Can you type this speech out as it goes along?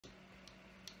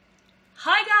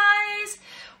Hi guys!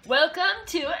 Welcome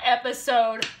to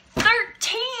episode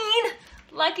 13,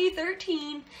 lucky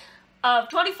 13, of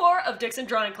 24 of Dixon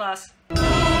drawing class.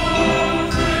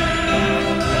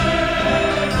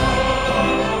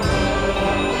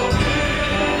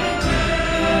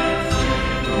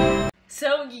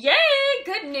 So yay,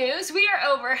 good news, we are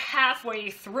over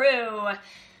halfway through.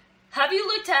 Have you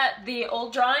looked at the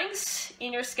old drawings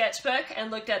in your sketchbook and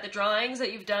looked at the drawings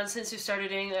that you've done since you started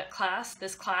doing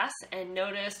this class, and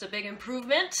noticed a big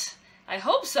improvement? I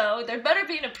hope so. There better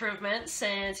be an improvement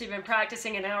since you've been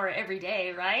practicing an hour every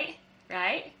day, right?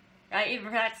 Right? You've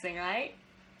been practicing, right?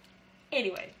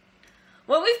 Anyway.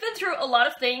 Well, we've been through a lot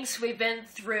of things. We've been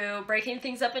through breaking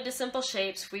things up into simple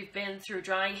shapes. We've been through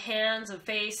drawing hands and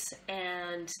face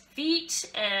and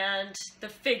feet and the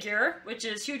figure, which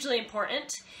is hugely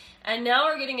important. And now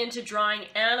we're getting into drawing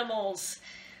animals.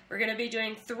 We're going to be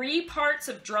doing 3 parts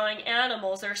of drawing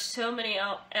animals. There's so many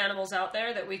animals out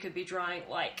there that we could be drawing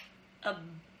like a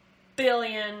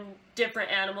billion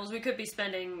different animals. We could be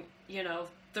spending,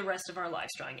 the rest of our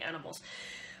lives drawing animals.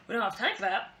 We don't have time for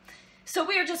that. So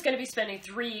we are just going to be spending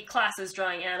 3 classes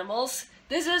drawing animals.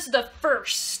 This is the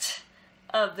first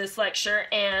of this lecture,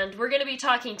 and we're going to be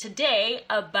talking today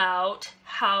about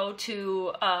how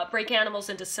to break animals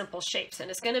into simple shapes. And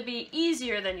it's going to be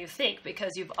easier than you think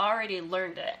because you've already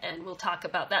learned it, and we'll talk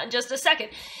about that in just a second.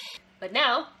 But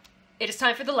now, it is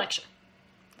time for the lecture.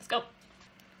 Let's go.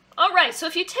 Alright, so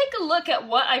if you take a look at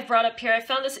what I've brought up here, I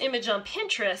found this image on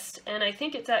Pinterest, and I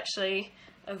think it's actually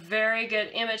a very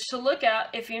good image to look at.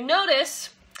 If you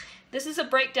notice, this is a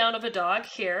breakdown of a dog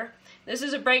here. This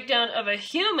is a breakdown of a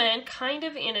human kind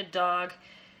of in a dog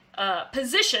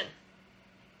position.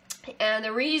 And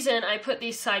the reason I put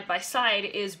these side by side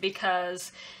is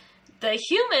because the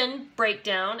human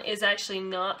breakdown is actually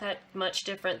not that much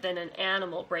different than an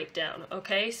animal breakdown,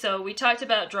 okay? So we talked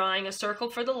about drawing a circle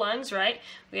for the lungs, right?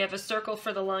 We have a circle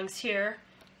for the lungs here.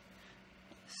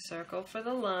 Circle for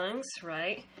the lungs,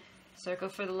 right? Circle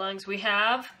for the lungs. We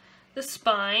have the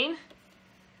spine,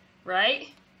 right?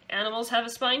 Animals have a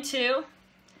spine too.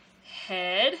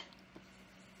 Head,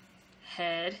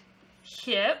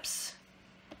 hips.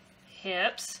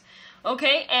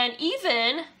 Okay, and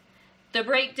even the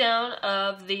breakdown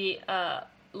of the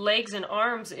legs and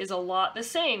arms is a lot the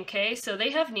same, okay? So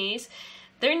they have knees.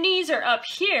 Their knees are up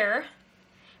here,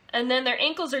 and then their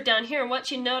ankles are down here. And what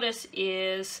you notice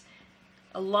is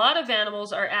a lot of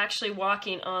animals are actually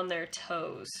walking on their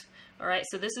toes. All right,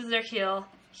 so this is their heel,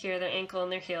 here their ankle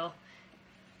and their heel.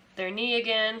 Their knee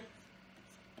again.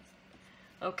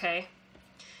 Okay.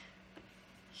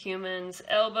 Human's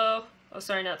elbow. Oh,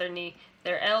 sorry, not their knee.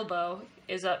 Their elbow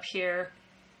is up here.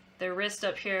 Their wrist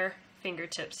up here.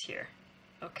 Fingertips here.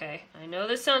 Okay. I know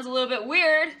this sounds a little bit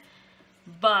weird,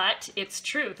 but it's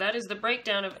true. That is the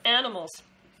breakdown of animals.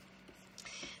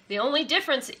 The only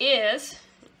difference is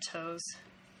toes.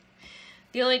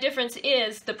 The only difference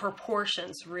is the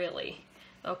proportions, really.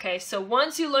 Okay, so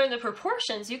once you learn the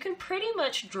proportions, you can pretty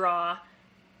much draw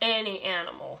any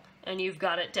animal, and you've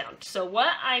got it down. So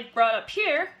what I brought up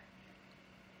here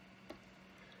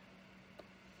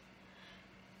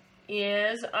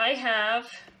is I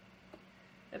have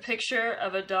a picture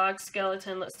of a dog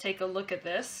skeleton. Let's take a look at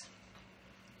this.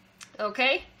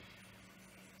 Okay,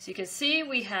 so you can see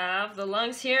we have the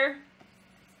lungs here,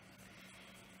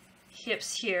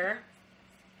 hips here,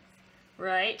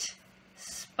 right?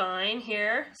 Spine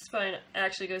here. Spine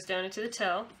actually goes down into the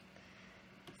tail.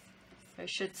 I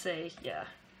should say, yeah,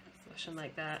 motion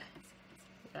like that.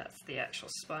 That's the actual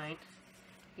spine.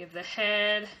 You have the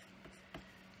head,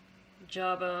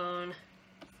 jawbone,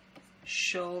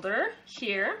 shoulder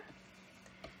here,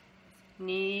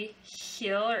 knee,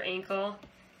 heel or ankle,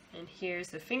 and here's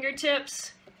the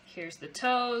fingertips, here's the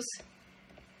toes,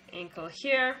 ankle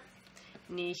here,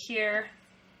 knee here,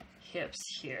 hips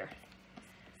here.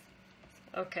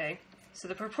 Okay, so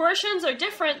the proportions are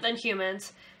different than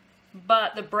humans,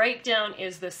 but the breakdown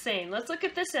is the same. Let's look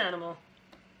at this animal.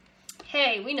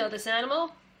 Hey, we know this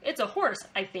animal. It's a horse,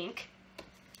 I think.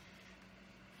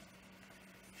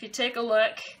 If you take a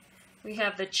look, we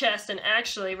have the chest, and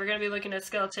actually, we're going to be looking at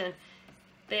skeleton.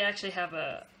 They actually have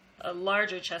a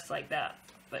larger chest like that,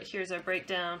 but here's our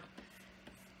breakdown.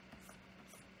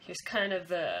 Here's kind of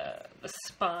the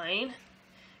spine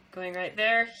going right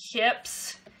there,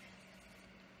 hips.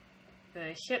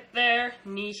 The hip there,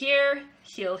 knee here,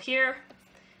 heel here,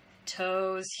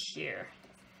 toes here.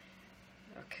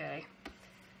 Okay,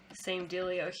 same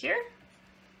dealio here.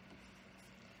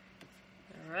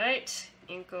 All right,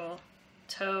 ankle,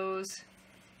 toes,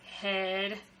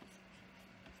 head.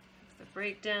 The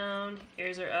breakdown,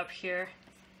 ears are up here.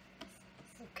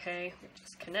 Okay,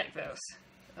 just connect those.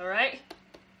 All right,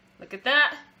 look at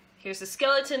that. Here's the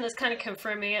skeleton that's kind of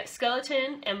confirming it.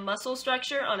 Skeleton and muscle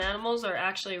structure on animals are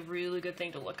actually a really good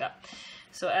thing to look up.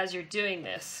 So as you're doing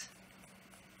this,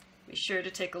 be sure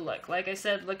to take a look. Like I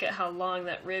said, look at how long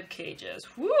that rib cage is.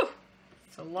 Woo!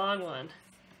 It's a long one.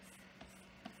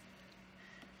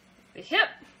 The hip,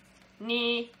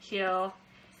 knee, heel.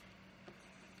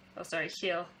 Oh, sorry,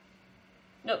 heel.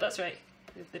 No, that's right.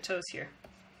 The toes here.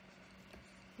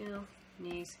 Heel,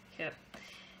 knees, hip,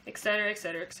 etc.,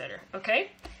 etc., etc.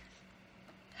 Okay?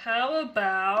 How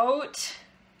about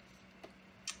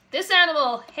this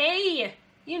animal? Hey,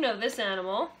 you know this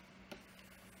animal.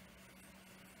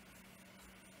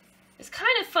 It's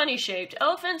kind of funny shaped.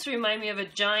 Elephants remind me of a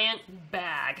giant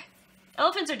bag.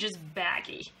 Elephants are just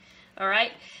baggy. All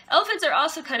right? Elephants are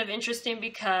also kind of interesting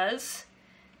because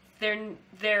we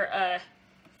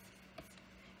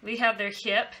have their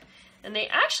hip, and they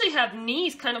actually have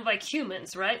knees kind of like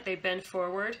humans, right? They bend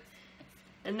forward.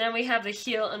 And then we have the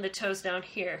heel and the toes down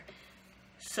here.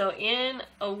 So in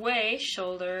a way,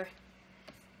 shoulder,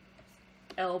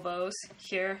 elbows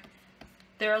here,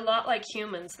 they're a lot like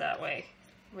humans that way,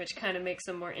 which kind of makes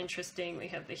them more interesting. We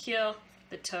have the heel,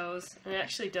 the toes, and it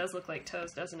actually does look like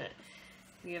toes, doesn't it?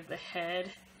 We have the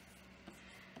head.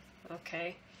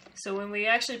 Okay, so when we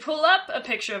actually pull up a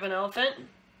picture of an elephant,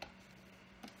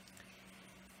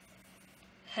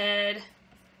 head,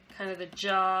 kind of the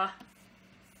jaw,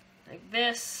 like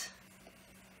this,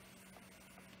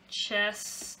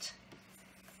 chest,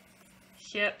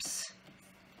 hips.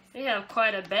 They have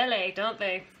quite a belly, don't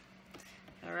they?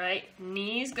 All right,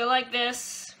 knees go like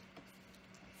this,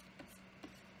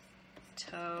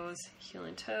 toes, heel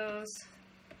and toes,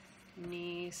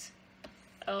 knees,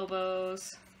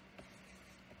 elbows,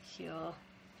 heel,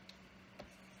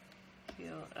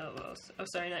 elbows. Oh,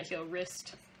 sorry, not heel,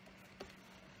 wrist.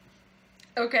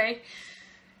 Okay.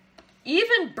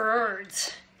 Even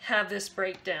birds have this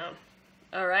breakdown.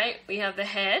 All right, we have the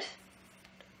head,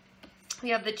 we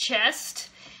have the chest,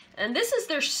 and this is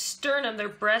their sternum, their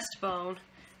breastbone.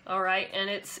 All right, and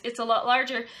it's a lot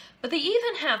larger, but they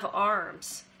even have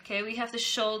arms. Okay, we have the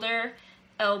shoulder,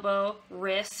 elbow,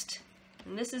 wrist,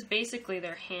 and this is basically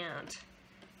their hand.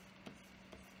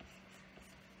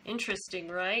 Interesting,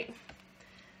 right?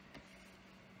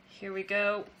 Here we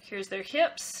go. Here's their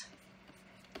hips,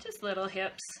 just little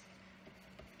hips.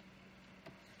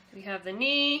 We have the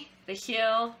knee, the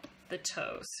heel, the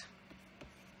toes.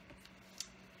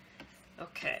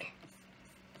 Okay.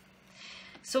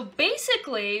 So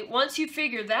basically, once you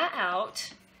figure that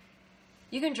out,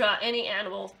 you can draw any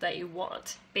animal that you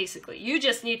want, basically. You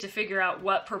just need to figure out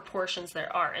what proportions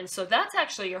there are. And so that's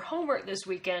actually your homework this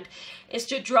weekend, is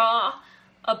to draw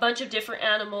a bunch of different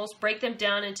animals, break them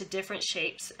down into different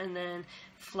shapes, and then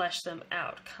flesh them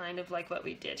out, kind of like what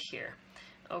we did here.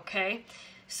 Okay?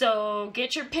 So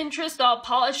get your Pinterest all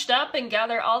polished up and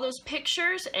gather all those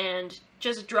pictures and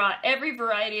just draw every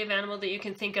variety of animal that you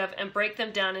can think of and break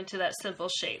them down into that simple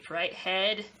shape, right?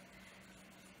 Head,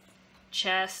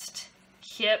 chest,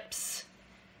 hips,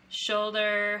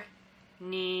 shoulder,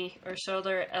 knee, or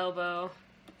shoulder, elbow,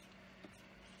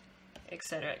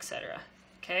 etc., etc.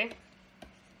 Okay?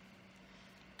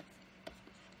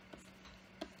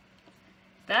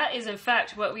 That is, in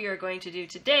fact, what we are going to do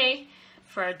today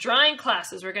for our drawing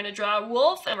classes. We're going to draw a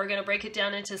wolf, and we're going to break it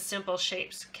down into simple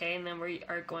shapes, okay? And then we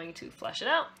are going to flesh it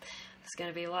out. It's going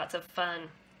to be lots of fun.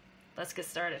 Let's get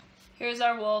started. Here's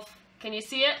our wolf. Can you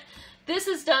see it? This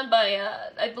is done by,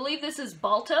 I believe this is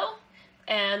Balto,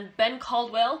 and Ben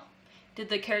Caldwell did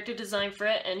the character design for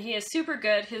it, and he is super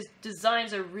good. His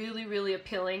designs are really, really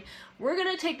appealing. We're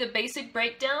going to take the basic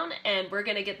breakdown, and we're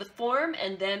going to get the form,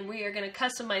 and then we are going to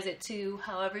customize it to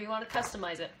however you want to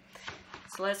customize it.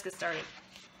 So let's get started.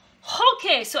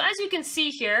 Okay, so as you can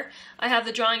see here, I have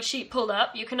the drawing sheet pulled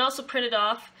up. You can also print it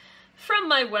off from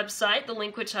my website, the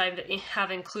link which I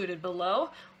have included below,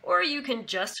 or you can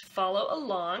just follow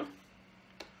along.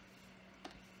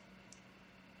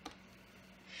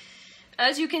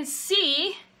 As you can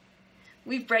see,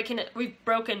 we've broken it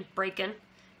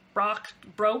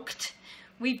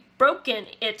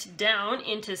down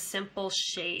into simple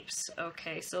shapes.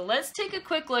 Okay, so let's take a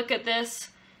quick look at this.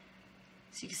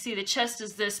 So you can see the chest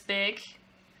is this big,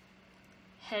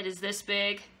 head is this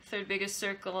big, third biggest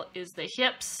circle is the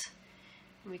hips.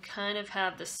 And we kind of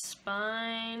have the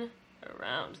spine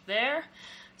around there.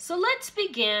 So let's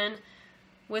begin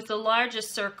with the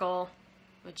largest circle,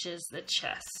 which is the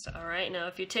chest. All right, now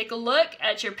if you take a look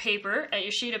at your paper, at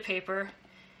your sheet of paper,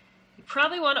 you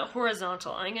probably want it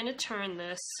horizontal. I'm going to turn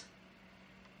this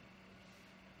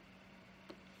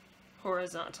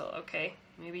horizontal, okay?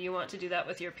 Maybe you want to do that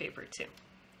with your paper too.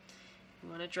 You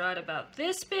want to draw it about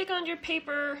this big on your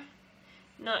paper,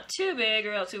 not too big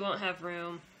or else we won't have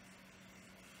room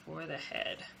for the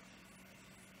head.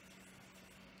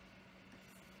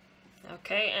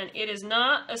 Okay, and it is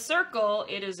not a circle,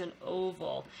 it is an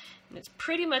oval. And it's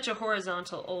pretty much a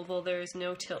horizontal oval, there is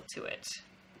no tilt to it.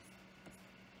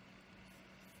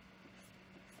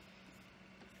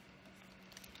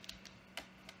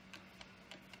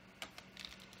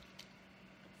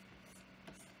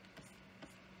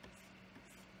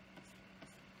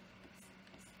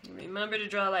 Remember to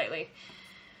draw lightly.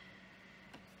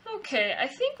 Okay, I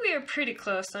think we are pretty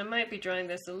close. I might be drawing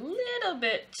this a little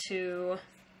bit too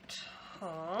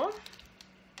tall.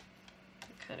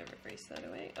 Kind of erase that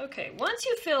away. Okay, once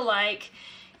you feel like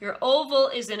your oval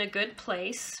is in a good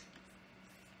place,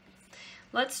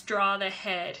 let's draw the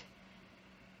head.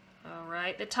 All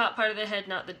right, the top part of the head,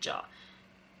 not the jaw.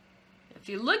 If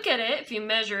you look at it, if you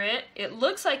measure it, it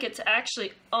looks like it's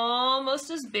actually almost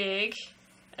as big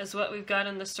as what we've got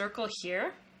in the circle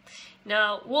here.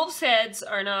 Now, wolves' heads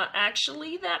are not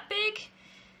actually that big,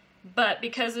 but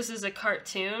because this is a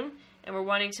cartoon and we're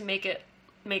wanting to make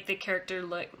the character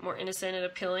look more innocent and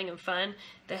appealing and fun,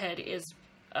 the head is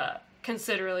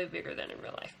considerably bigger than in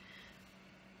real life.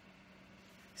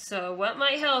 So what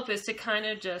might help is to kind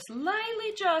of just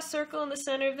lightly draw a circle in the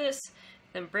center of this,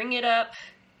 then bring it up.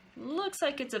 Looks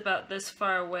like it's about this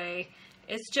far away.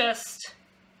 It's just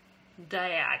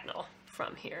diagonal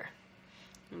from here.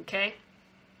 Okay?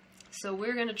 So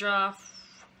we're going to draw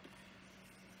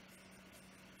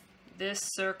this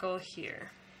circle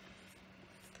here.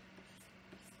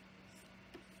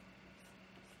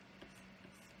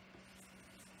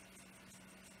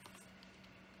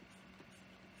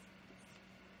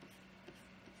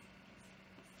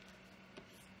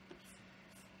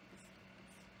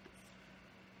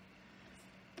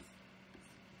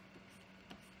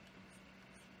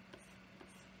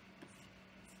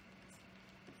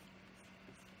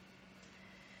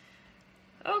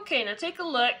 Okay, now take a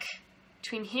look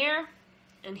between here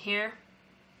and here.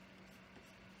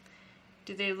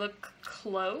 Do they look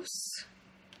close?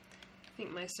 I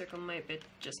think my circle might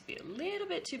just be a little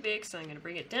bit too big, so I'm going to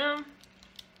bring it down.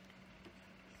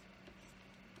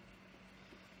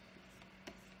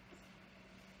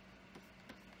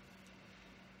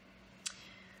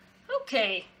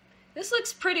 Okay, this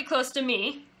looks pretty close to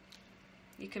me.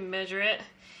 You can measure it.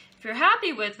 If you're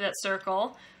happy with that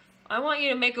circle, I want you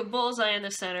to make a bullseye in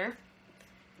the center,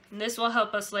 and this will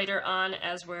help us later on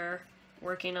as we're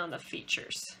working on the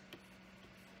features.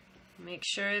 Make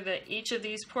sure that each of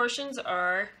these portions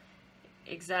are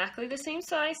exactly the same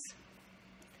size.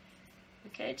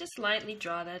 Okay, just lightly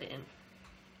draw that in.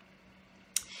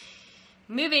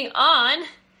 Moving on,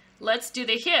 let's do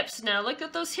the hips. Now look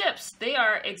at those hips. They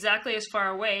are exactly as far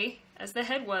away as the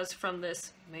head was from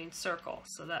this main circle.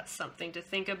 So that's something to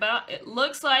think about. It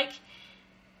looks like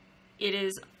it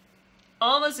is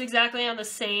almost exactly on the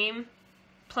same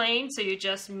plane, so you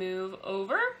just move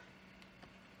over.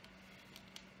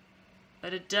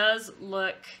 But it does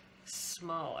look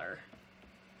smaller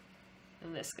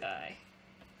than this guy.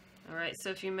 All right,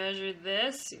 so if you measure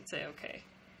this, you'd say, okay,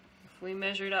 if we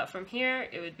measured out from here,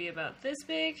 it would be about this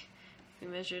big. If we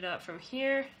measured out from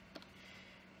here,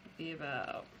 it'd be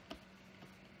about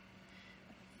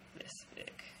this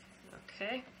big,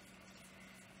 okay?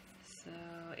 So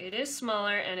it is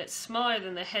smaller, and it's smaller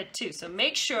than the head too. So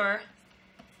make sure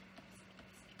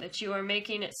that you are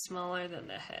making it smaller than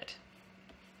the head.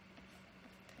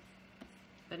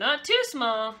 But not too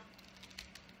small.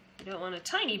 You don't want a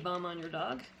tiny bum on your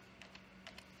dog.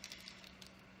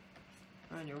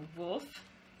 Or on your wolf.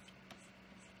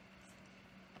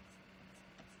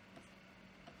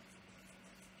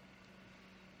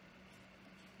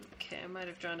 Okay, I might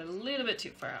have drawn it a little bit too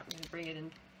far out. I'm going to bring it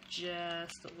in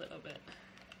just a little bit.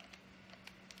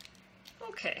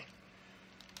 Okay.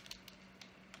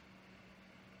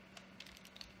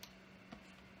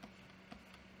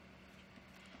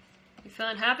 You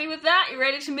feeling happy with that? You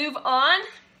ready to move on?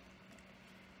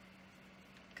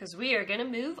 Because we are going to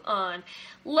move on.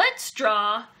 Let's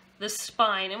draw the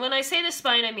spine. And when I say the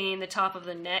spine, I mean the top of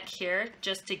the neck here,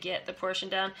 just to get the portion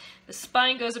down. The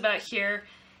spine goes about here.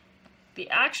 The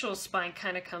actual spine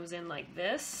kind of comes in like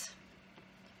this.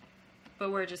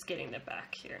 But we're just getting the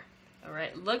back here. All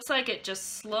right, looks like it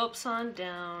just slopes on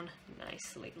down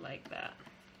nicely like that.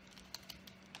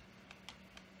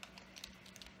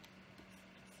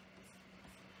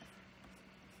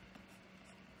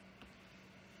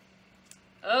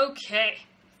 Okay.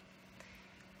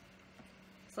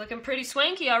 It's looking pretty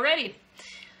swanky already.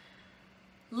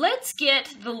 Let's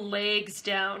get the legs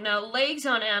down. Now, legs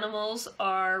on animals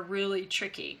are really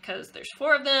tricky because there's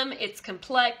 4 of them. It's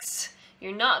complex.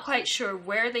 You're not quite sure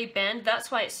where they bend. That's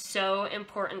why it's so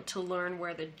important to learn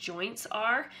where the joints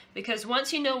are, because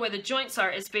once you know where the joints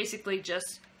are, it's basically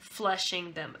just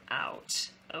fleshing them out,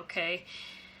 okay?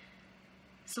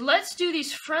 So let's do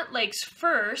these front legs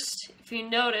first. If you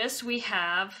notice, we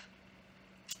have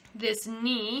this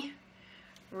knee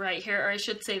right here, or I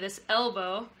should say this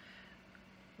elbow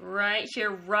right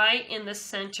here, right in the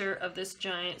center of this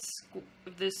giant,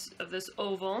 of this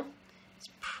oval. It's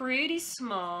pretty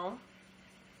small.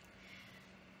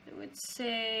 I would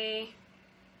say,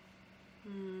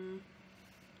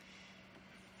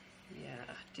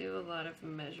 yeah, do a lot of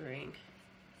measuring.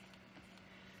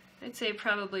 I'd say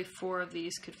probably 4 of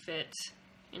these could fit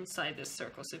inside this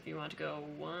circle. So if you want to go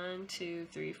 1, 2,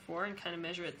 3, 4 and kind of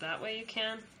measure it that way, you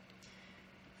can.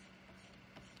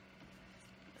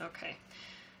 Okay,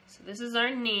 so this is our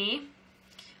knee,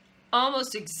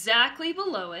 almost exactly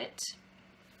below it.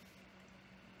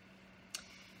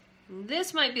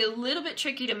 This might be a little bit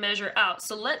tricky to measure out,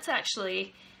 so let's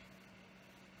actually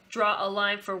draw a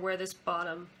line for where this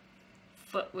bottom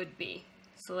foot would be.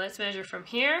 So let's measure from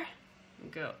here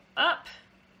and go up.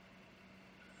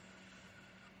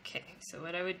 Okay, so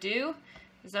what I would do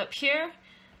is up here,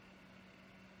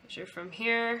 measure from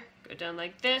here, go down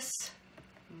like this,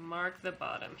 mark the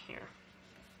bottom here.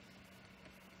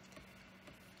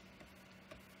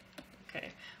 Okay,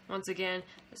 once again,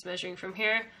 just measuring from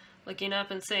here, looking up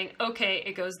and saying, okay,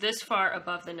 it goes this far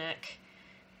above the neck.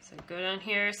 So go down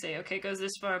here, say, okay, it goes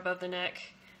this far above the neck,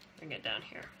 bring it down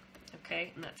here.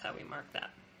 Okay, and that's how we mark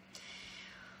that.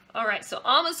 All right, so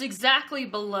almost exactly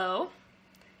below,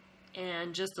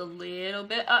 and just a little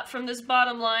bit up from this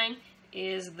bottom line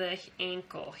is the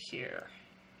ankle here.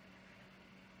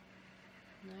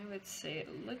 And I would say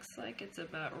it looks like it's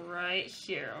about right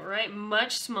here, all right?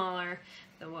 Much smaller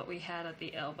than what we had at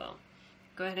the elbow.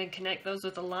 Go ahead and connect those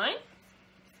with a line.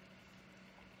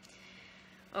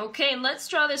 Okay, and let's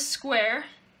draw this square,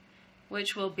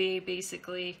 which will be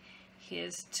basically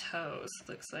his toes.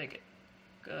 Looks like it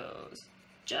goes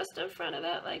just in front of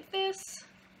that like this.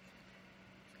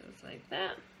 Goes like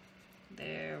that.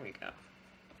 There we go.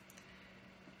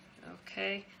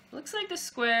 Okay, looks like the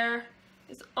square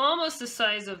is almost the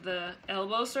size of the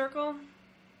elbow circle.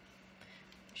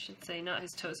 I should say not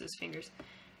his toes, his fingers.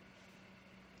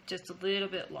 Just a little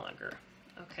bit longer.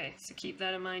 Okay, so keep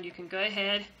that in mind. You can go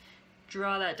ahead,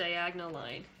 draw that diagonal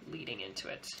line leading into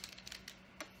it.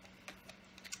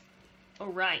 All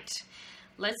right,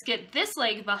 let's get this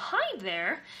leg behind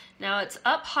there. Now it's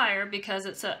up higher because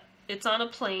it's on a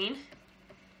plane.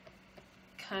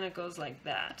 Kind of goes like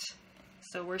that.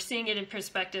 So we're seeing it in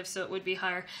perspective, so it would be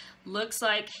higher. Looks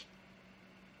like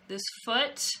this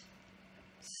foot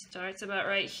starts about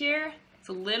right here. It's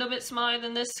a little bit smaller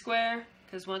than this square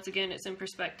because once again it's in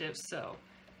perspective, so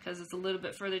because it's a little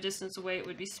bit further distance away it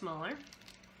would be smaller.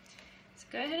 So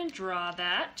go ahead and draw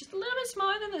that, just a little bit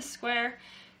smaller than this square,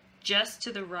 just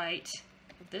to the right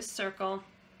of this circle.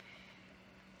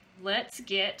 Let's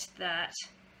get that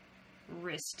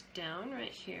wrist down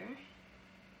right here.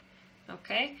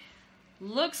 Okay,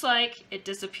 looks like it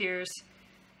disappears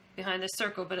behind the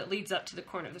circle, but it leads up to the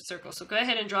corner of the circle. So go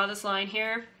ahead and draw this line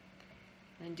here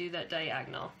and do that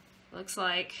diagonal. Looks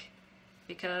like,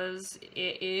 because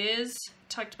it is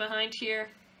tucked behind here,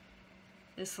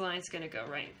 this line's going to go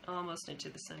right almost into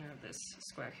the center of this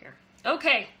square here.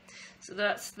 Okay, so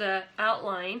that's the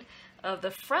outline of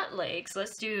the front legs.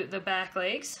 Let's do the back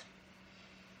legs.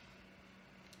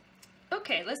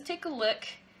 Okay, let's take a look.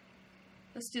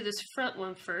 Let's do this front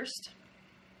one first.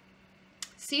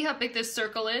 See how big this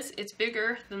circle is? It's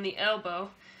bigger than the elbow,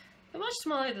 but much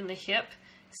smaller than the hip.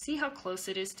 See how close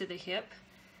it is to the hip?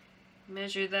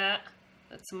 Measure that.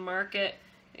 Let's mark it.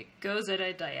 It goes at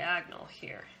a diagonal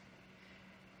here.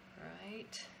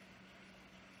 Right.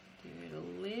 Do it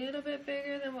a little bit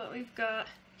bigger than what we've got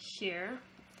here.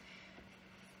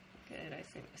 Good, I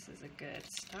think this is a good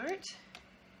start.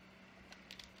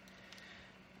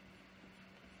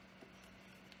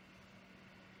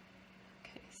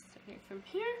 Okay, starting from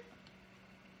here.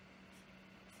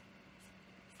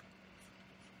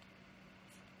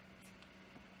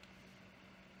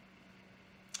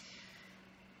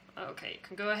 Okay, you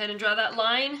can go ahead and draw that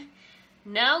line.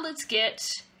 Now let's get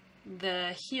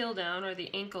the heel down, or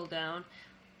the ankle down,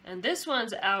 and this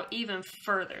one's out even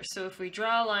further. So if we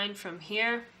draw a line from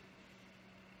here,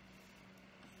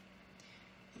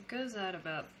 it goes out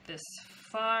about this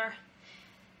far.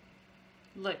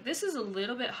 Look, this is a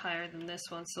little bit higher than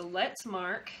this one, so let's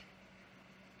mark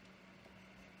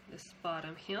this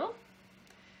bottom heel.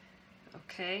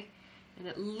 Okay, and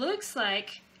it looks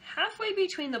like halfway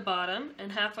between the bottom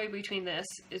and halfway between this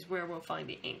is where we'll find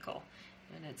the ankle.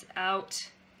 And it's out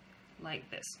like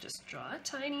this. Just draw it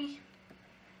tiny.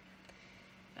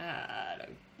 Atta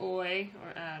boy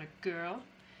or atta girl.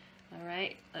 All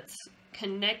right, let's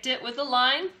connect it with a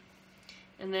line,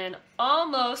 and then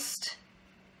almost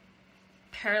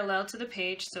parallel to the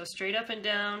page, so straight up and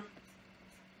down,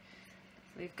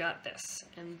 we've got this.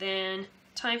 And then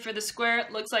time for the square.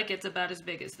 It looks like it's about as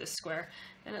big as this square,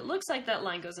 and it looks like that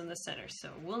line goes in the center, so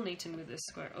we'll need to move this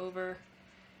square over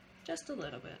just a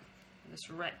little bit. This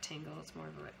rectangle, it's more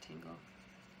of a rectangle.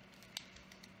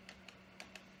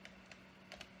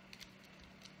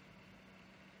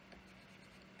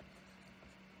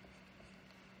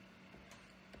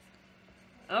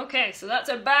 Okay, so that's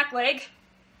our back leg.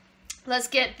 Let's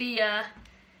get the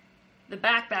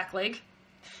back leg.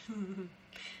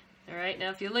 All right,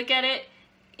 now if you look at it,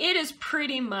 it is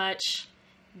pretty much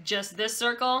just this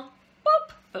circle,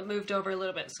 boop, but moved over a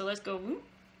little bit. So let's go, whoop,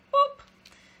 boop.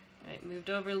 All right, moved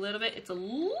over a little bit. It's a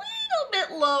little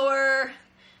bit lower,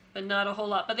 but not a whole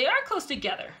lot. But they are close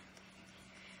together.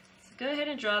 So go ahead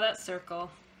and draw that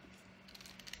circle.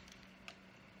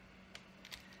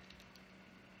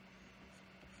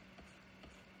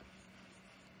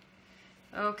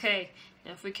 Okay,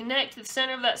 now if we connect the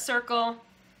center of that circle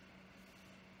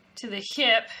to the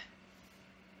hip,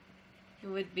 it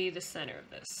would be the center of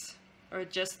this, or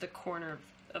just the corner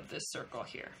of this circle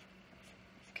here.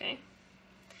 Okay.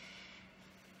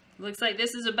 Looks like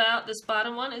this is about, this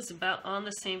bottom one is about on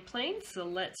the same plane, so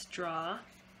let's draw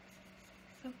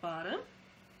the bottom.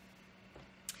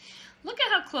 Look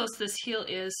at how close this heel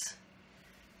is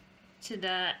to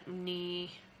that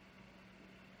knee.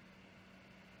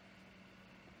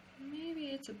 Maybe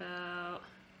it's about,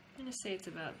 I'm going to say it's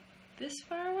about this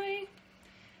far away.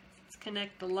 Let's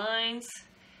connect the lines.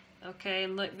 Okay,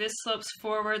 and look, this slopes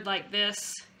forward like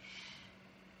this.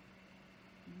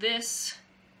 This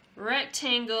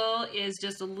rectangle is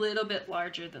just a little bit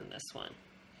larger than this one.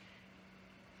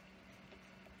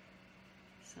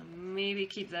 So maybe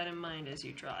keep that in mind as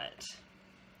you draw it.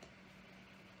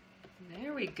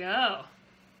 There we go.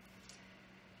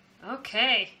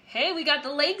 Okay, hey, we got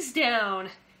the legs down.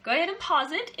 Go ahead and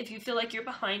pause it if you feel like you're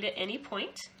behind at any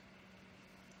point.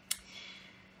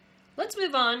 Let's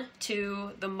move on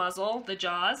to the muzzle, the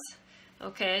jaws.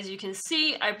 Okay, as you can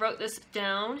see, I broke this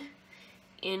down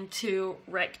into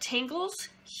rectangles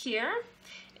here,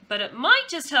 but it might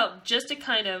just help just to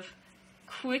kind of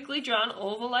quickly draw an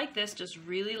oval like this, just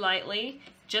really lightly,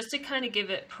 just to kind of give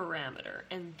it parameter,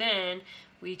 and then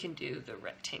we can do the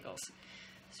rectangles.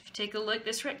 So if you take a look,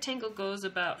 this rectangle goes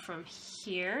about from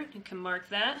here, you can mark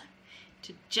that,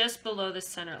 to just below the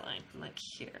center line, like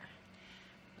here.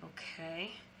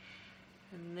 Okay,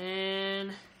 and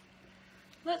then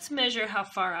let's measure how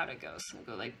far out it goes. We'll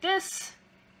go like this.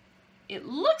 It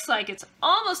looks like it's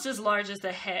almost as large as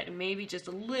the head, maybe just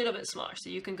a little bit smaller. So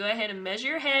you can go ahead and measure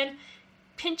your head,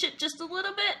 pinch it just a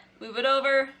little bit, move it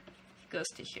over, it goes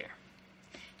to here.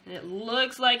 And it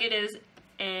looks like it is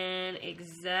an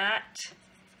exact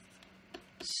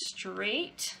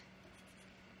straight.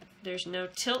 There's no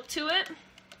tilt to it.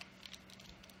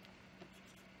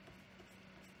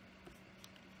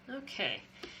 Okay,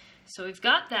 so we've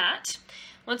got that.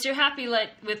 Once you're happy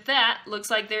with that, looks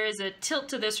like there is a tilt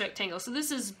to this rectangle. So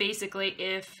this is basically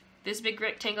if this big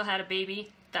rectangle had a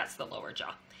baby, that's the lower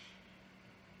jaw.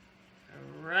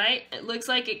 All right, it looks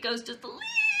like it goes just a little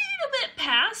bit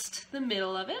past the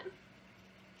middle of it,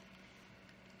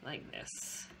 like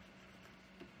this.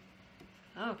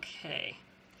 Okay,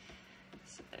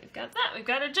 so we've got that, we've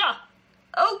got a jaw.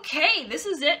 Okay, this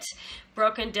is it,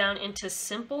 broken down into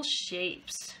simple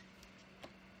shapes.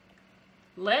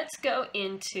 Let's go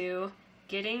into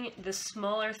getting the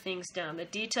smaller things down, the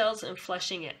details, and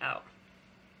fleshing it out.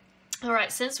 All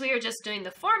right, since we are just doing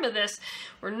the form of this,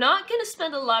 we're not going to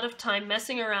spend a lot of time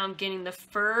messing around getting the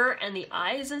fur and the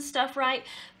eyes and stuff right,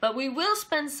 but we will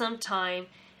spend some time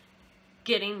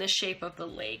getting the shape of the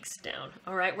legs down.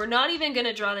 All right, we're not even going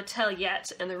to draw the tail yet,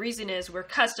 and the reason is we're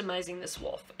customizing this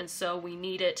wolf, and so we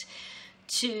need it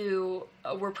to,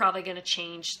 we're probably going to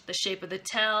change the shape of the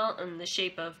tail and the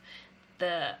shape of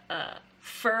the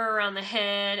fur around the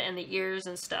head and the ears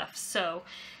and stuff. So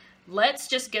let's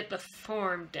just get the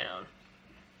form down.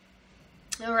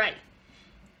 All right,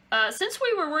 since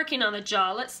we were working on the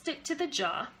jaw, let's stick to the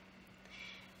jaw.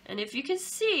 And if you can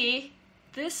see,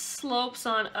 this slopes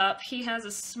on up. He has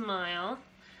a smile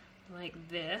like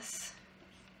this.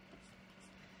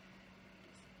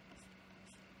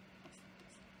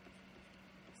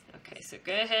 Okay, so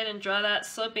go ahead and draw that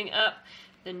sloping up.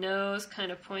 The nose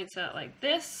kind of points out like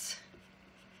this.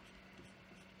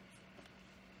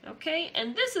 Okay,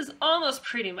 and this is almost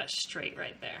pretty much straight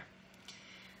right there.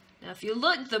 Now if you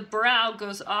look, the brow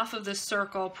goes off of the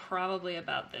circle probably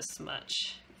about this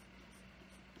much.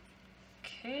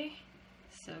 Okay,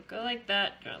 so go like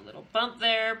that, draw a little bump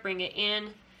there, bring it in,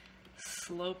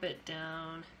 slope it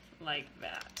down like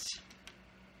that.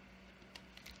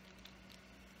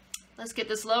 Let's get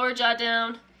this lower jaw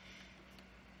down.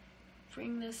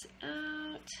 Bring this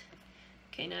out.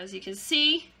 Okay, now as you can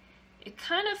see, it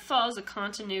kind of follows a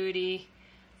continuity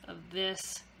of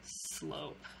this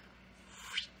slope.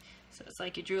 So it's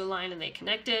like you drew a line and they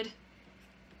connected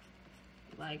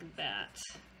like that.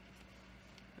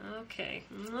 Okay.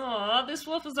 Oh, this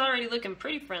wolf is already looking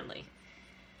pretty friendly.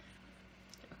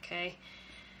 Okay.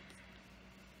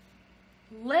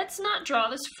 Let's not draw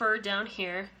this fur down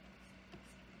here.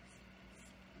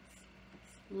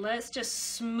 Let's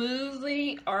just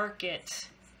smoothly arc it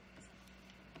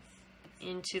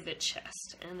into the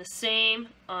chest. And the same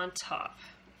on top.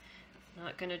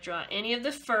 Not going to draw any of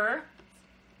the fur.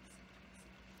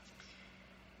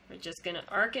 We're just going to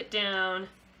arc it down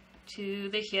to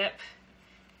the hip.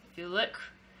 If you look,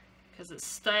 because it's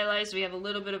stylized, we have a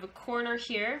little bit of a corner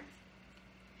here.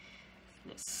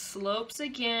 And it slopes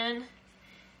again.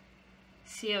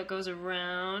 See how it goes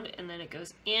around, and then it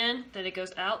goes in, then it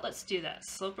goes out. Let's do that.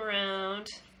 Slope around,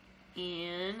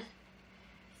 in,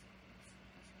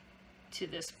 to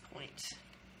this point.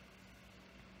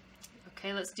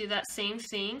 Okay, let's do that same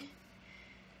thing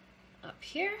up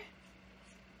here.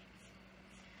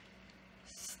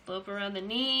 Slope around the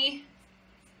knee,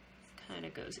 kind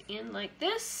of goes in like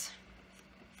this.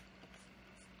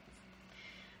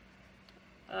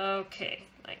 Okay,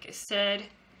 like I said,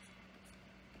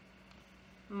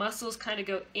 muscles kind of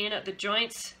go in at the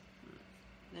joints,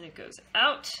 then it goes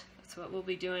out. That's what we'll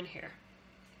be doing here.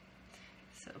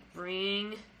 So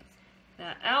bring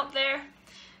that out there.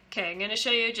 Okay, I'm going to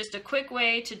show you just a quick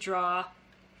way to draw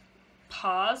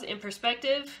paws in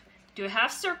perspective. Do a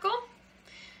half circle.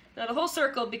 Not a whole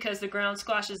circle because the ground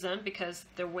squashes them because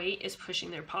their weight is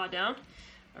pushing their paw down.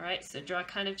 Alright, so draw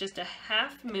kind of just a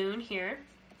half moon here.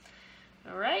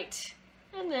 Alright,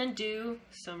 and then do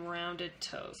some rounded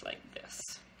toes like this.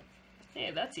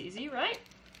 Hey, that's easy, right?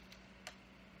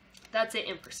 That's it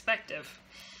in perspective.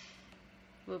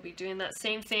 We'll be doing that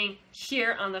same thing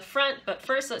here on the front, but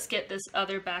first let's get this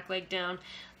other back leg down.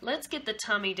 Let's get the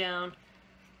tummy down.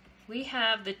 We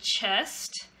have the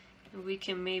chest, and we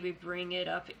can maybe bring it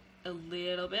up a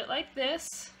little bit like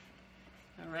this.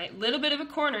 Alright, little bit of a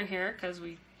corner here because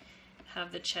we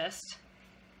have the chest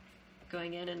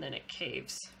going in and then it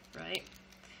caves, right?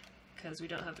 Because we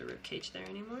don't have the rib cage there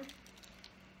anymore.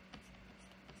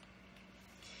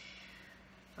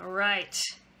 Alright,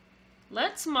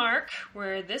 let's mark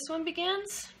where this one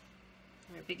begins.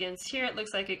 It begins here. It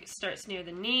looks like it starts near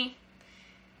the knee.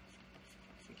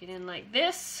 Get in like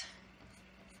this.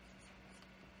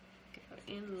 Go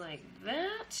in like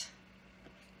that.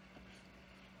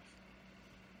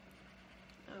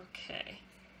 Okay.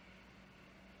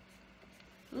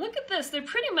 Look at this. They're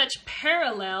pretty much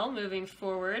parallel moving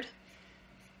forward.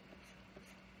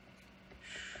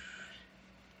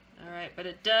 Alright, but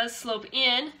it does slope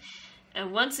in.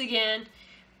 And once again,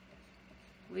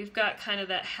 we've got kind of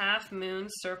that half moon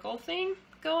circle thing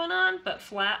going on, but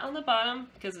flat on the bottom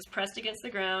because it's pressed against the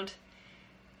ground.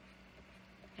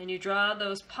 And you draw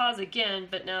those paws again,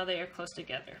 but now they are close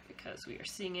together because we are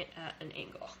seeing it at an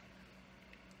angle.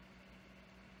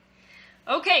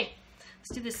 Okay,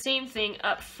 let's do the same thing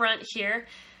up front here.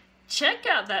 Check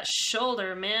out that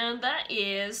shoulder, man. That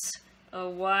is a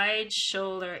wide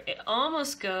shoulder. It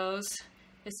almost goes,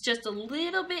 it's just a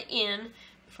little bit in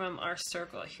from our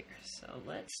circle here. So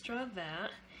let's draw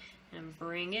that and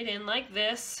bring it in like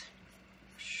this.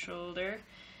 Shoulder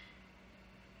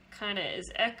kind of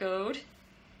is echoed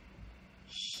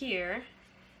here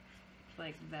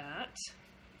like that.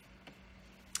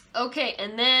 Okay,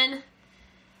 and then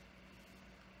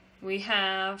we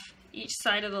have each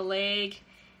side of the leg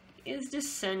is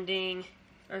descending,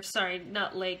 or sorry,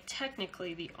 not leg,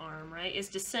 technically the arm, right, is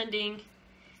descending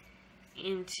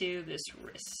into this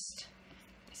wrist.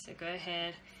 So go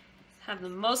ahead, have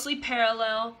them mostly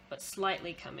parallel, but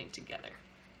slightly coming together.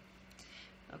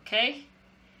 Okay,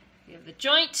 we have the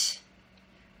joint.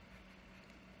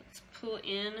 Let's pull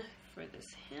in for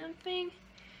this hand thing.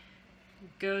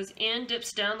 Goes in,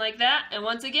 dips down like that, and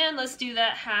once again, let's do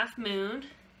that half moon.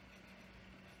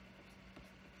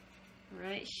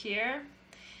 Right here.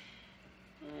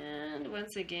 And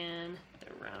once again,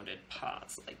 the rounded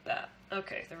paws like that.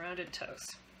 Okay, the rounded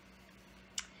toes.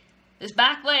 This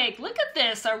back leg, look at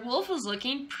this. Our wolf is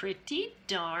looking pretty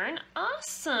darn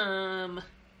awesome.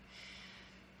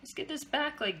 Let's get this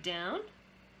back leg down.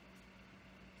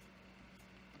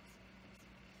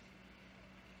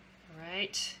 All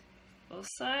right, both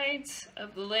sides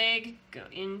of the leg go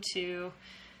into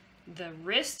the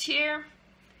wrist here.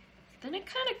 Then it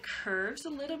kind of curves a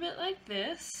little bit like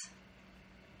this.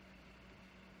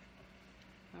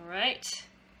 All right,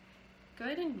 go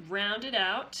ahead and round it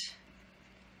out.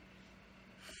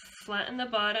 Flatten the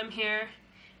bottom here,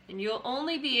 and you'll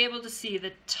only be able to see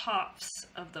the tops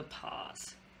of the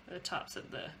paws, or the tops of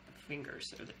the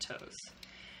fingers or the toes,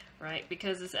 right?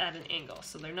 Because it's at an angle,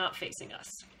 so they're not facing us.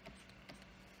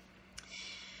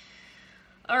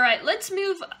 All right, let's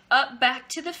move up back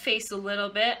to the face a little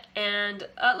bit, and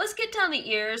let's get down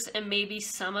the ears and maybe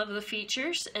some of the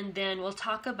features, and then we'll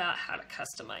talk about how to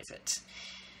customize it.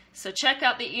 So check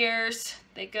out the ears.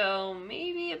 They go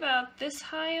maybe about this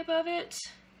high above it.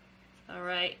 All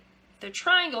right, they're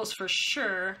triangles for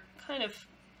sure, kind of,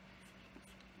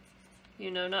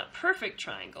 you know, not perfect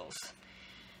triangles.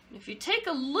 And if you take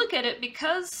a look at it,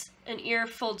 because an ear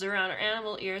folds around, or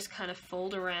animal ears kind of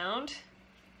fold around,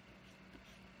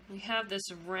 we have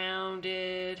this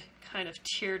rounded kind of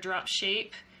teardrop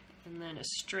shape, and then a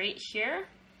straight here.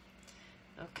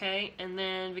 Okay, and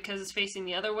then because it's facing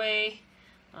the other way,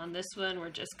 on this one, we're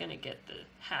just going to get the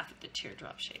half of the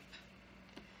teardrop shape.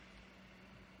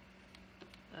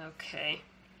 Okay,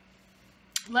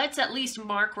 let's at least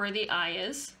mark where the eye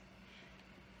is.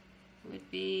 It would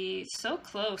be so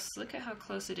close. Look at how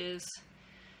close it is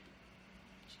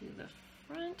to the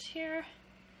front here.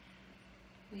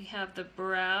 We have the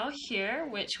brow here,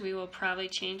 which we will probably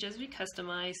change as we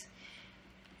customize.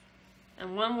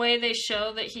 And one way they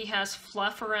show that he has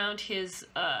fluff around his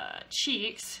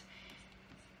cheeks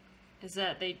is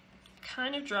that they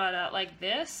kind of draw it out like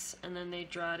this, and then they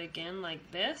draw it again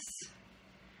like this.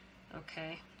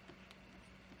 Okay.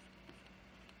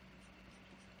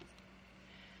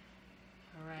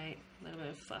 All right, a little bit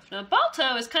of fluff. Now,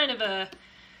 Balto is kind of a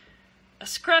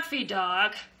scruffy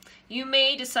dog. You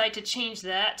may decide to change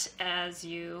that as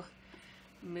you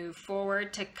move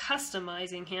forward to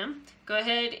customizing him. Go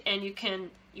ahead and you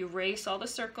can erase all the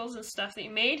circles and stuff that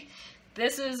you made.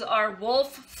 This is our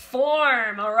wolf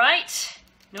form, all right?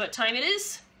 You know what time it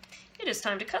is? It is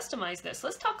time to customize this.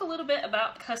 Let's talk a little bit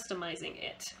about customizing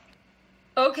it.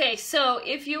 Okay, so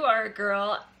if you are a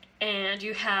girl and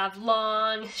you have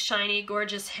long, shiny,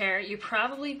 gorgeous hair, you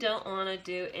probably don't want to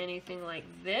do anything like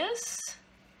this,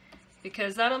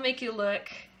 because that'll make you look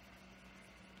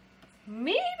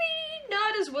maybe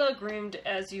not as well groomed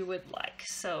as you would like.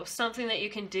 So something that you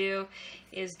can do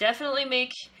is definitely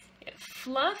make it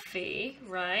fluffy,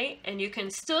 right? And you can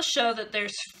still show that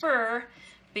there's fur,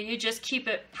 but you just keep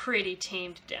it pretty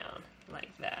tamed down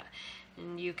like that.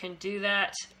 And you can do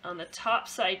that on the top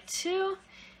side too.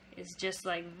 It's just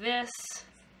like this.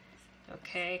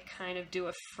 Okay, kind of do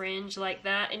a fringe like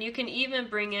that. And you can even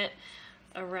bring it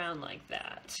around like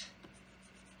that.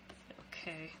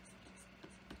 Okay.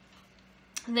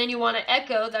 And then you want to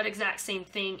echo that exact same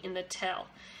thing in the tail.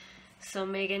 So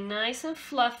make it nice and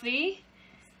fluffy.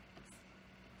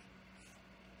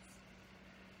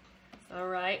 All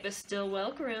right, but still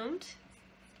well groomed.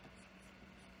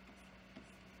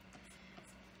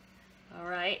 All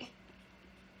right.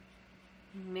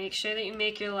 Make sure that you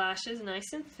make your lashes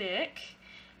nice and thick.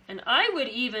 And I would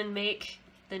even make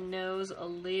the nose a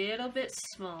little bit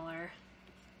smaller,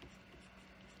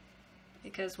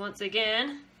 because once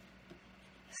again,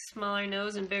 smaller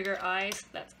nose and bigger eyes,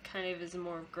 that kind of is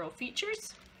more girl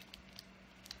features.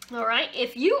 All right,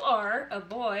 if you are a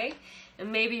boy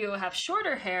and maybe you have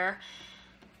shorter hair,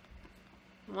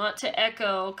 want to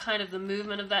echo kind of the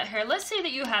movement of that hair. Let's say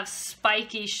that you have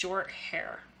spiky short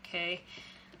hair, okay?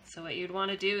 So what you'd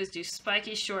want to do is do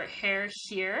spiky short hair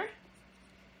here,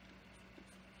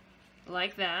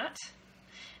 like that.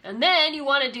 And then you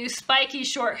want to do spiky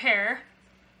short hair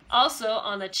also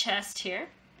on the chest here.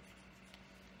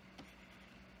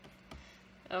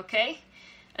 Okay?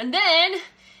 And then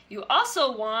you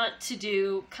also want to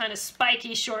do kind of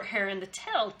spiky short hair in the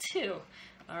tail too.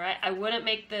 All right? I wouldn't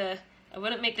make the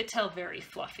tail very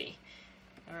fluffy.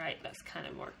 All right? That's kind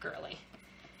of more girly.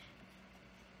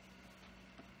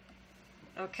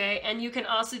 Okay? And you can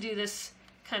also do this,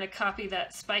 kind of copy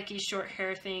that spiky short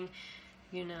hair thing,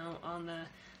 you know, on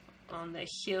the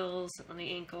heels, on the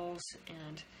ankles,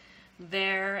 and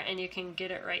there, and you can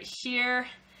get it right here.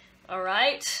 All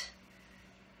right?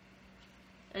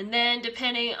 And then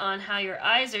depending on how your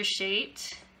eyes are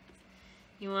shaped,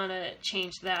 you want to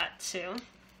change that too.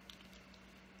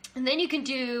 And then you can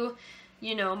do,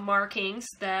 you know, markings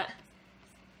that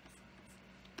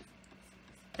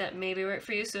maybe work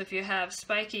for you. So if you have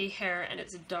spiky hair and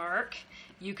it's dark,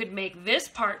 You could make this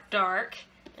part dark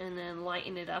and then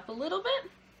lighten it up a little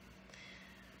bit,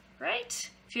 right?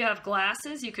 If you have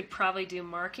glasses, you could probably do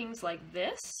markings like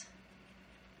this.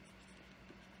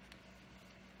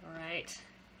 All right.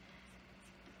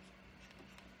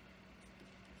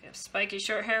 If you have spiky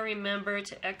short hair, remember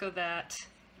to echo that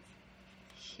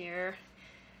here.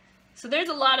 So there's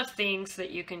a lot of things that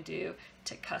you can do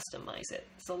to customize it.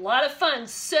 It's a lot of fun.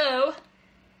 So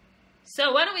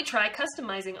why don't we try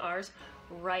customizing ours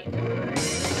right now?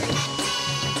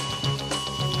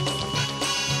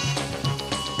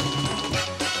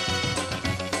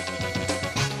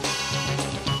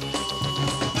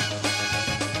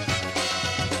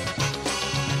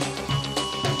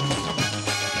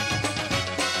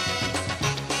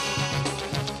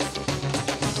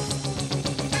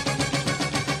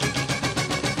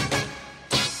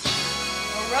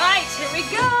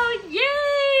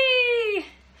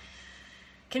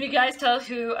 Can you guys tell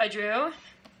who I drew?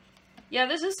 Yeah,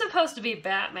 this is supposed to be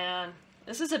Batman.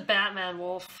 This is a Batman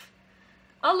wolf.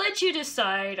 I'll let you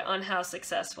decide on how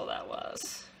successful that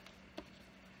was.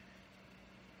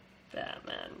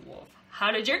 Batman wolf.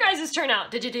 How did your guys' turn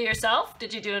out? Did you do yourself?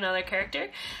 Did you do another character?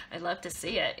 I'd love to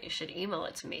see it. You should email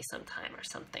it to me sometime or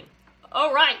something.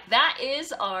 All right, that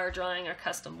is our drawing our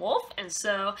custom wolf. And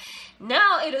so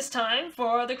now it is time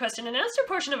for the question and answer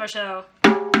portion of our show.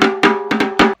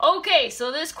 Okay,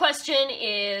 so this question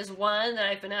is one that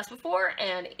I've been asked before,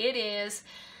 and it is,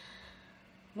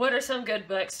 what are some good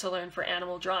books to learn for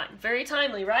animal drawing? Very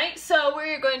timely, right? So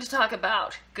we're going to talk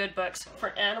about good books for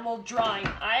animal drawing.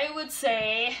 I would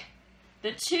say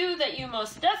the two that you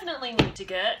most definitely need to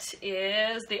get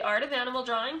is The Art of Animal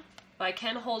Drawing by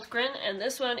Ken Holtgren, and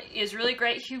this one is really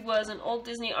great. He was an old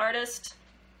Disney artist.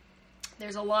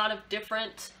 There's a lot of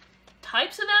different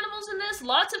types of animals in this.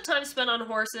 Lots of time spent on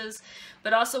horses,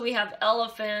 but also we have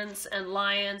elephants and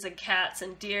lions and cats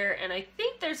and deer, and I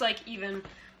think there's like even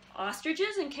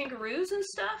ostriches and kangaroos and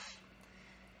stuff.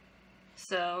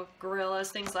 So gorillas,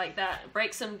 things like that.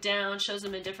 Breaks them down, shows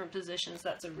them in different positions.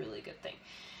 That's a really good thing.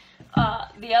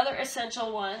 The other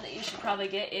essential one that you should probably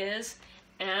get is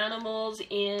Animals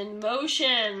in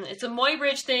Motion. It's a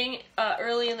Muybridge thing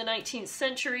early in the 19th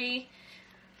century.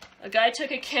 A guy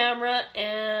took a camera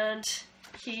and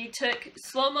he took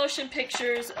slow motion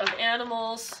pictures of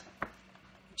animals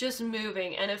just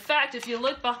moving. And in fact, if you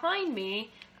look behind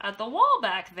me at the wall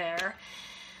back there,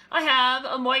 I have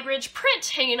a Muybridge print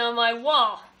hanging on my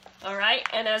wall. All right,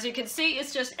 and as you can see,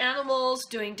 it's just animals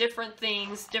doing different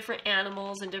things, different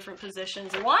animals in different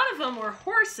positions. A lot of them were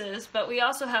horses, but we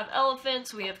also have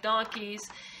elephants, we have donkeys,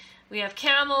 we have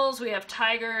camels, we have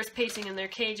tigers pacing in their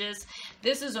cages.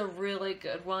 This is a really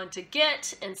good one to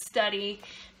get and study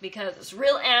because it's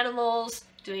real animals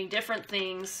doing different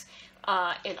things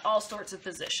in all sorts of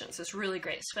positions. It's really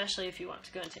great, especially if you want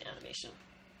to go into animation.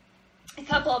 A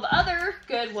couple of other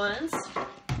good ones.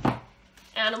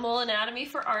 Animal Anatomy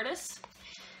for Artists.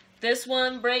 This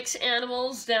one breaks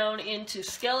animals down into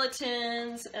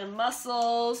skeletons and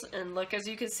muscles. And look, as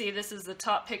you can see, this is the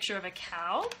top picture of a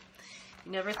cow.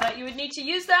 You never thought you would need to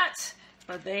use that,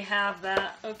 but they have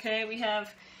that. Okay, we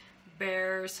have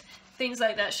bears, things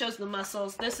like that. Shows the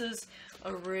muscles. This is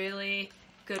a really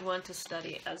good one to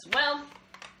study as well.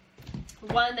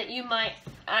 One that you might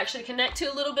actually connect to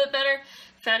a little bit better.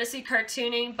 Fantasy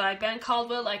Cartooning by Ben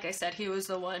Caldwell. Like I said, he was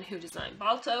the one who designed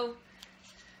Balto.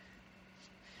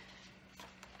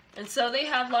 And so they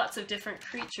have lots of different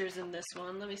creatures in this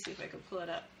one. Let me see if I can pull it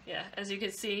up. Yeah, as you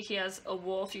can see, he has a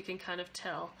wolf. You can kind of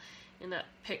tell in that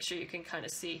picture. You can kind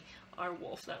of see our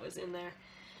wolf that was in there.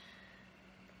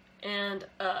 And,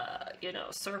 you know,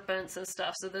 serpents and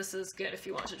stuff. So this is good if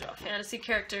you want to draw fantasy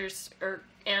characters or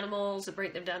animals and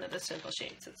break them down into simple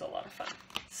shapes. It's a lot of fun.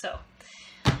 So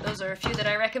those are a few that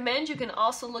I recommend. You can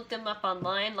also look them up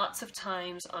online. Lots of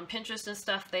times on Pinterest and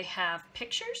stuff, they have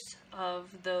pictures of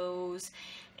those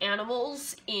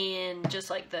animals in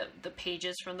just like the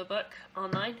pages from the book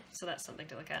online. So that's something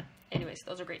to look at. Anyways,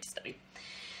 those are great to study.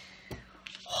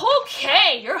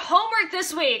 Okay, your homework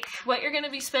this week. What you're going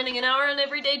to be spending an hour on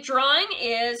everyday drawing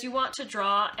is you want to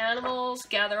draw animals,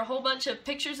 gather a whole bunch of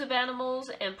pictures of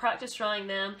animals, and practice drawing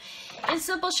them in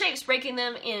simple shapes, breaking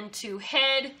them into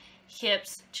head,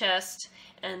 hips, chest,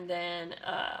 and then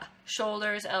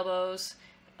shoulders, elbows,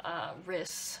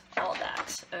 wrists, all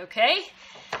that. Okay?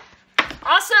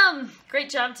 Awesome! Great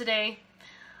job today.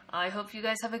 I hope you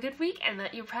guys have a good week and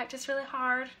that you practice really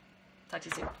hard. Talk to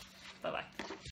you soon. Bye-bye.